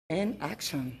and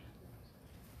action.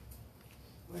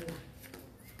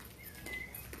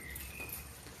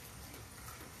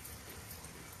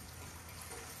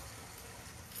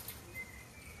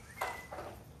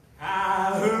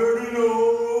 I heard an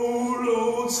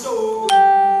old story,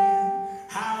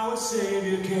 how a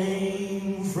Savior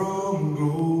came from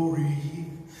glory,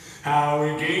 how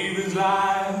he gave his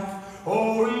life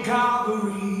on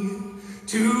Calvary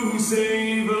to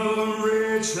save a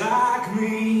wretch like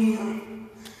me.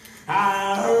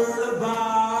 I heard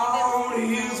about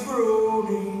his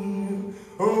groaning,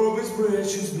 of his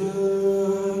precious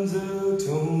blood's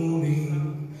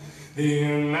atoning.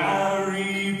 Then I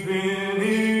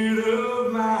repented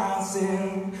of my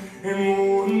sin and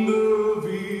won the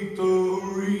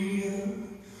victory.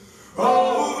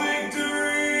 Oh,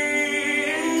 victory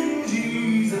in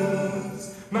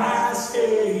Jesus, my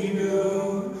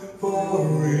Savior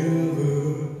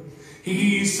forever.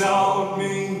 He sought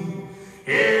me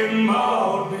and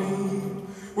bought me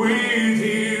with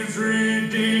his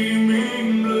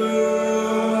redeeming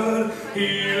blood.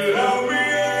 He loved me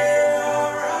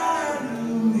ere I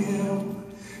knew him,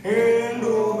 and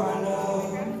all my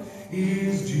love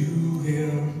is due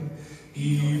him.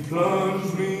 He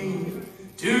plunged me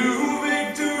to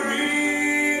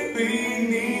victory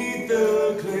beneath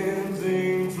the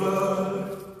cleansing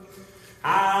flood.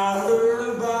 I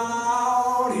heard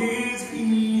about his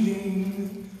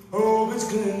healing, of his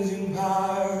cleansing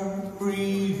power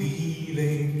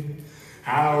revealing,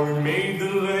 how he made the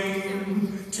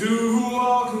lame to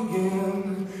walk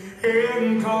again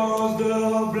and caused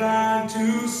the blind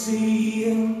to see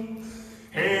him.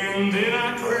 And then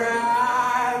I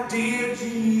cried, dear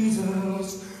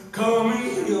Jesus, come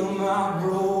and heal my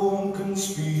broken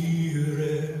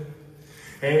spirit.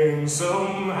 And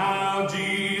somehow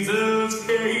Jesus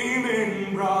came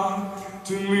and brought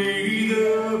to me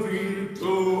the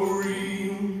victory.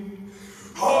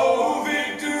 Oh,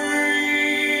 victory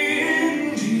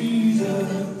in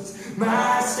Jesus,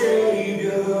 my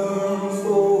Savior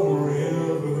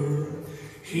forever.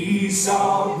 He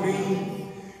sought me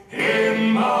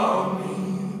and bought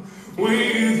me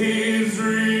with his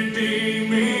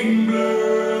redeeming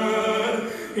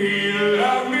blood. He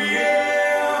loved me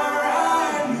ere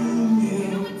I knew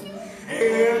him,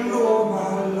 and all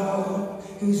my love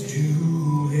is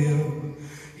due him.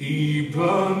 He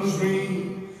plunged me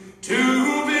to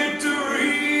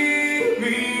victory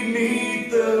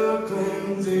beneath the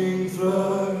cleansing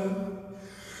flood.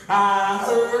 I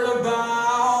heard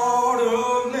about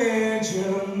a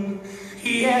mansion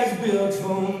he has built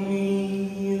for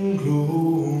me in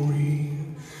glory,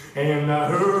 and I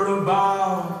heard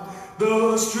about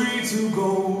the streets of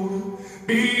gold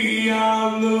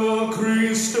beyond the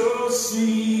crystal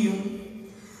sea.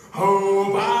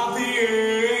 Oh, about the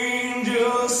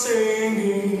angels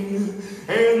singing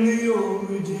and the old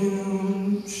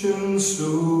redemption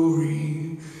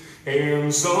story.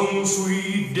 And some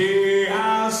sweet day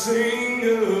I'll sing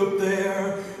up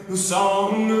there the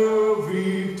song of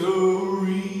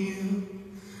victory.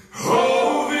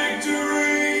 Oh,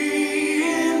 victory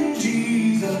in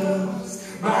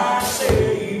Jesus, my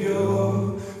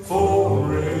Savior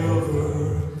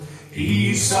forever.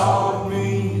 He sought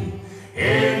me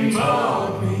and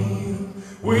bought me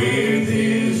with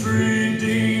his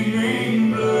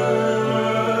redeeming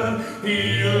blood.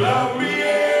 He loved me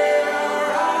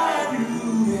ere I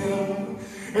knew him,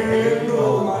 and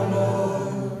all my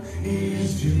love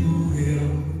is due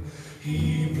him.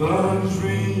 He plunged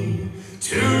me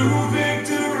to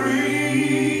victory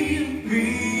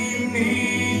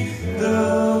beneath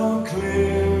the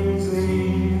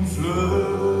cleansing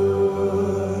flood.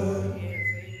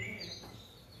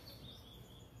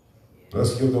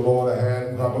 Let's give the Lord a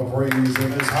hand clap of praise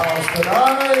in this house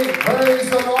tonight. Praise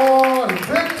the Lord.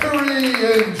 Victory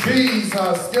in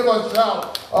Jesus. Give a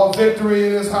shout of victory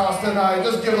in this house tonight.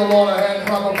 Just give the Lord a hand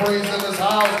clap of praise in this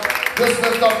house. Just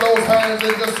lift up those hands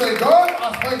and just say, God,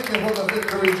 I thank you for the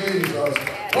victory, Jesus.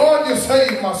 Lord, you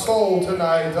saved my soul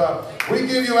tonight. We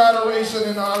give you adoration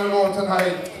and honor, Lord,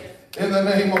 tonight. In the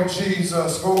name of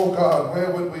Jesus. Oh, God,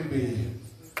 where would we be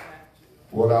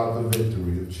without the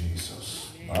victory of Jesus?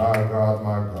 My God,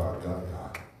 God,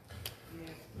 God.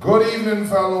 Good evening,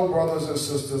 fellow brothers and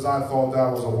sisters. I thought that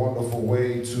was a wonderful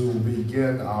way to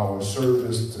begin our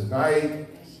service tonight.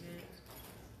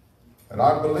 And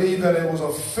I believe that it was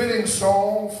a fitting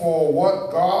song for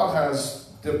what God has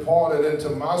departed into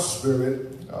my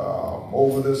spirit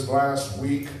over this last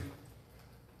week.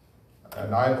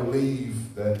 And I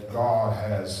believe that God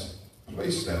has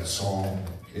placed that song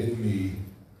in me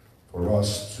for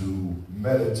us to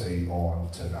meditate on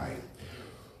tonight.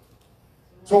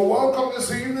 So welcome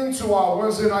this evening to our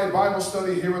Wednesday night Bible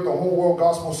study here at the Whole World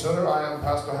Gospel Center. I am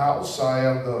Pastor House. I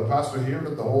am the pastor here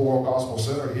at the Whole World Gospel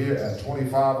Center here at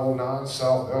 2509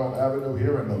 South Elm Avenue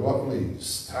here in the lovely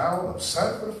town of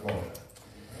Sanford, Florida.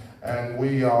 And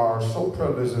we are so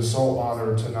privileged and so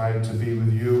honored tonight to be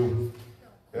with you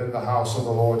in the house of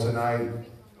the Lord tonight.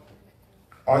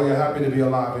 Are you happy to be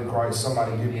alive in Christ?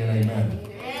 Somebody give me an amen.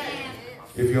 Amen.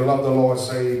 If you love the Lord,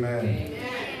 say amen. Amen.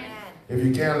 If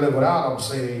you can't live without him,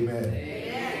 say amen.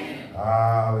 Amen.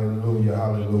 Hallelujah,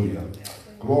 hallelujah.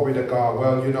 Glory to God.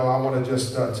 Well, you know, I want to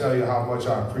just tell you how much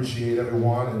I appreciate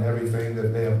everyone and everything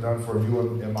that they have done for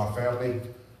you and my family.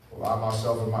 Well, I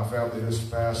myself and my family this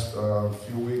past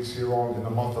few weeks here on in the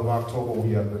month of October,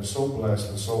 we have been so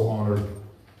blessed and so honored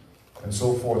and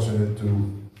so fortunate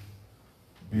to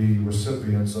be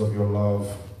recipients of your love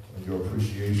and your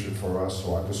appreciation for us.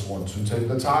 So I just want to take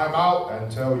the time out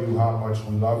and tell you how much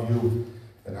we love you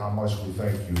and how much we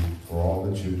thank you for all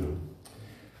that you do.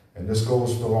 And this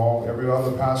goes to all every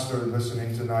other pastor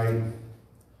listening tonight.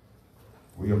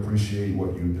 We appreciate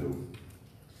what you do.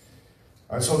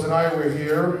 And so tonight we're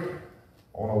here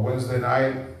on a Wednesday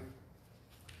night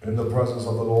in the presence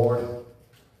of the Lord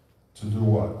to do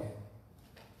what?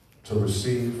 To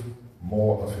receive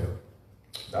more of him.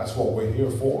 That's what we're here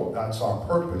for. That's our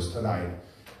purpose tonight,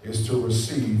 is to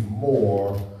receive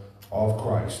more of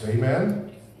Christ.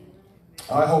 Amen?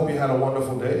 I hope you had a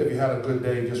wonderful day. If you had a good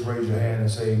day, just raise your hand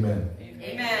and say amen.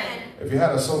 Amen. If you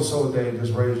had a so-so day,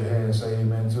 just raise your hand and say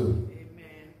amen too.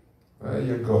 Amen. There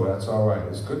you go. That's all right.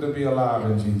 It's good to be alive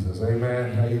in Jesus.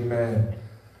 Amen. Amen.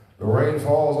 The rain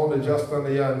falls on the just and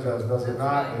the unjust, does it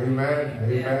not? Amen.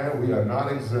 Amen. We are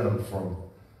not exempt from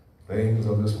things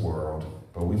of this world.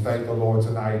 But we thank the Lord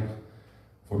tonight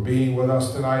for being with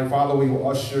us tonight. Father, we will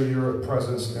usher your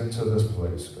presence into this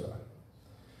place, God.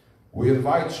 We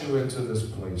invite you into this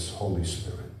place, Holy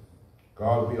Spirit.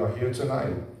 God, we are here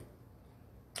tonight.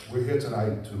 We're here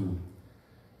tonight to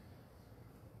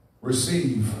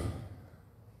receive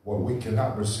what we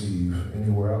cannot receive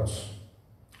anywhere else.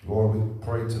 Lord, we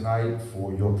pray tonight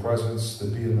for your presence to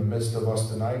be in the midst of us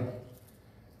tonight.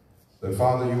 That,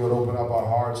 Father, you would open up our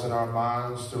hearts and our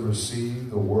minds to receive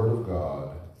the word of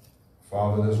God.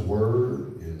 Father, this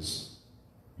word is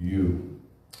you.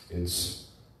 It's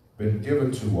been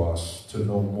given to us to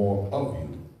know more of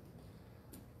you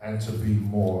and to be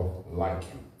more like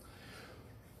you.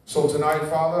 So tonight,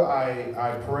 Father,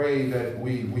 I pray that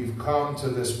we've come to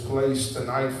this place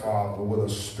tonight, Father, with a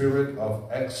spirit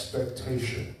of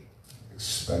expectation,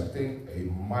 expecting a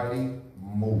mighty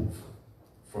move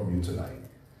from you tonight.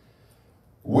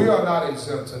 We are not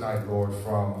exempt tonight, Lord,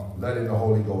 from letting the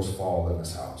Holy Ghost fall in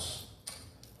this house.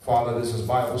 Father, this is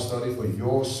Bible study, but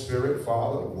your spirit,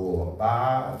 Father, will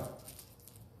abide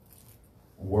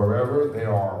wherever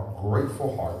there are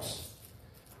grateful hearts.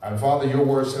 And Father, your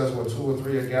word says, where 2 or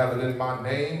 3 are gathered in my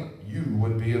name, you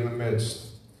would be in the midst.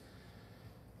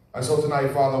 And so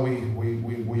tonight, Father, we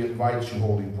invite you,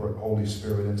 Holy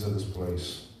Spirit, into this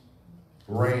place.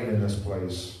 Reign in this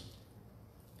place.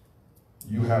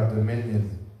 You have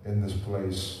dominion in this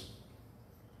place.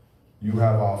 You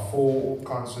have our full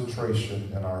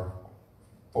concentration and our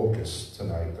focus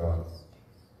tonight, God.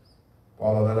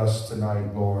 Father, let us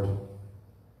tonight, Lord,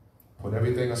 put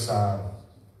everything aside.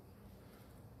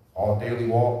 Our daily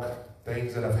walk,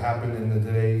 things that have happened in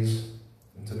today's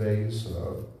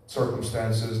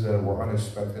circumstances that were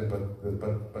unexpected,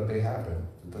 but they happened.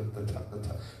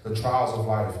 The trials of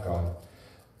life, God.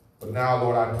 But now,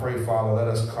 Lord, I pray, Father, let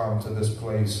us come to this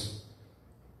place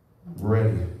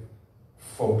ready,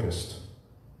 focused,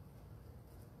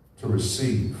 to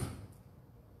receive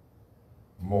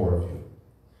more of you.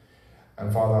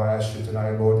 And Father, I ask you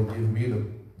tonight, Lord, to give me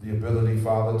the ability,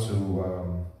 Father,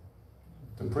 to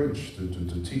preach,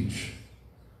 to teach.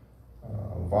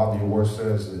 Father, your word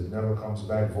says it never comes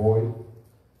back void.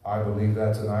 I believe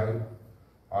that tonight.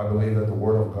 I believe that the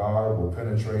word of God will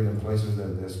penetrate in places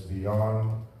that's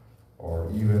beyond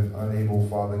or even unable,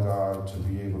 Father God, to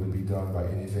be able to be done by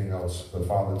anything else. But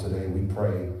Father, today we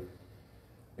pray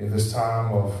in this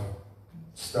time of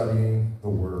studying the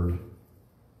word,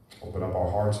 open up our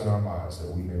hearts and our minds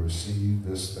that we may receive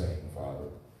this thing, Father,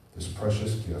 this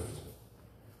precious gift,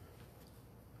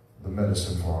 the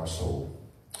medicine for our soul,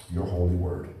 your holy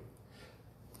word.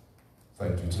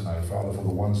 Thank you tonight, Father, for the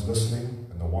ones listening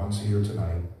and the ones here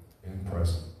tonight in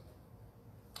present.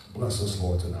 Bless us,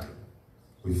 Lord, tonight.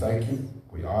 We thank you.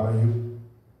 We honor you.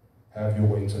 Have your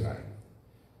way tonight.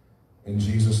 In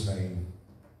Jesus' name,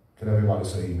 can everybody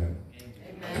say amen?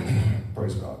 Amen.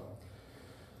 Praise God.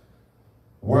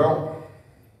 Well,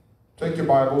 take your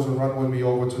Bibles and run with me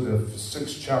over to the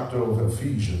 6th chapter of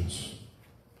Ephesians.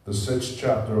 the 6th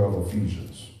chapter of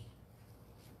Ephesians.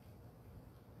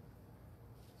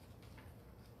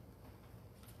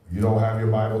 If you don't have your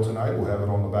Bible tonight, we'll have it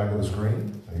on the back of the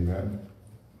screen. Amen.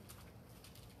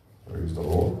 Praise the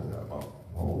Lord.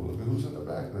 Oh, look at who's in the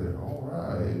back there. All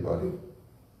right, hey, buddy.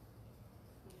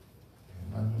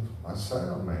 My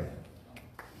sound man.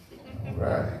 All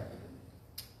right.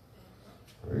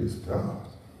 Praise God.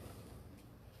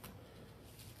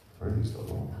 Praise the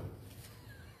Lord.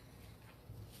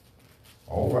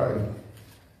 All right.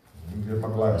 Let me get my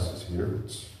glasses here.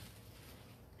 It's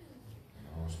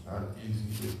not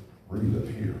easy to read up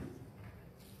here.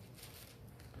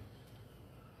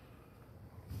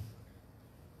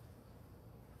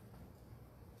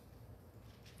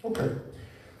 Okay.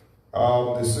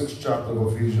 The 6th chapter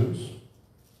of Ephesians.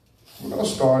 We're going to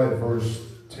start at verse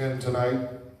 10 tonight.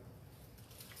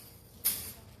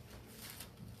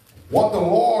 What the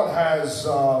Lord has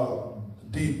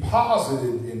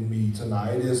deposited in me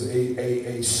tonight is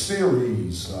a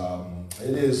series.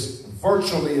 It is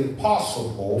virtually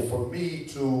impossible for me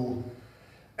to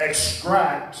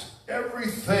extract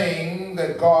everything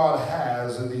that God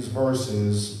has in these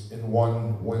verses in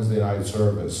one Wednesday night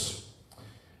service.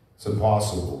 It's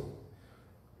impossible.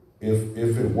 If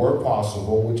it were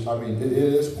possible, which I mean it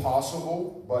is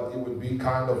possible, but it would be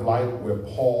kind of like where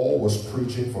Paul was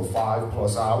preaching for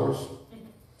 5+ hours.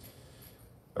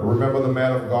 I remember the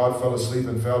man of God fell asleep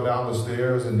and fell down the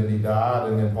stairs, and then he died,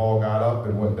 and then Paul got up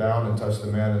and went down and touched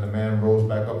the man, and the man rose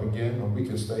back up again. And we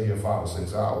can stay here 5 or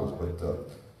 6 hours, but